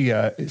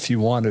if you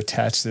want to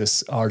attach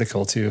this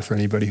article too for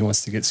anybody who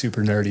wants to get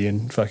super nerdy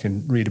and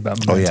fucking read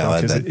about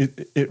Memento, because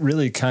it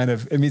really kind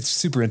of, I mean, it's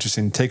super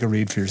interesting. Take a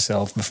read for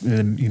yourself,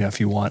 and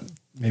if you want,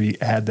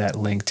 maybe add that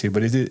link too.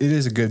 But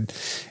it's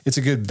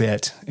a good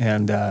bit,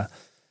 and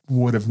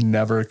would have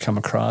never come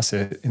across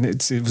it. And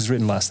it was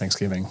written last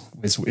Thanksgiving.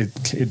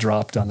 It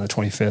dropped on the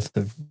 25th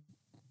of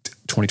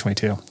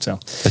 2022. So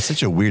it's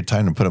such a weird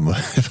time to put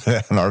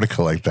an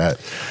article like that.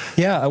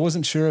 Yeah, I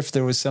wasn't sure if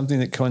there was something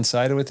that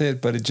coincided with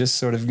it, but it just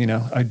sort of,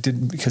 I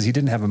didn't, because he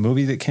didn't have a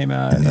movie that came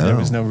out. No.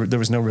 There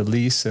was no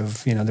release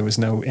of, there was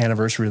no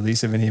anniversary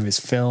release of any of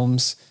his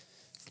films.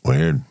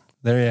 Weird.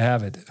 There you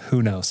have it.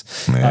 Who knows?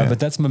 Yeah. But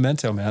that's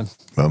Memento, man.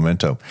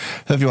 Memento.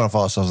 So if you want to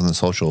follow us on the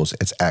socials,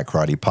 it's at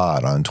Karate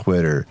Pod on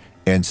Twitter,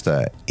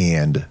 Insta,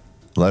 and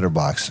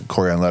Letterboxd.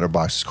 Corey on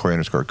Letterboxd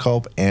is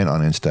Corey_Culp, and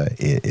on Insta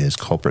it is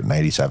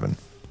Culprit97.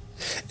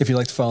 If you'd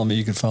like to follow me,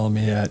 you can follow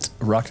me at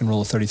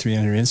rockandroll33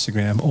 on your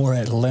Instagram, or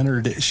at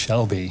Leonard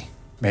Shelby.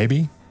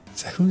 Maybe?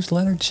 Who's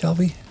Leonard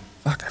Shelby?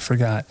 Fuck, I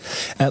forgot.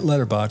 At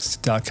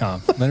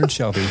letterboxd.com. Leonard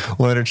Shelby.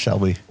 Leonard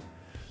Shelby.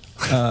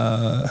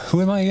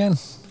 Who am I again?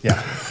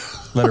 Yeah.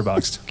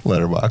 Letterboxd.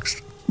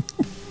 Letterboxd.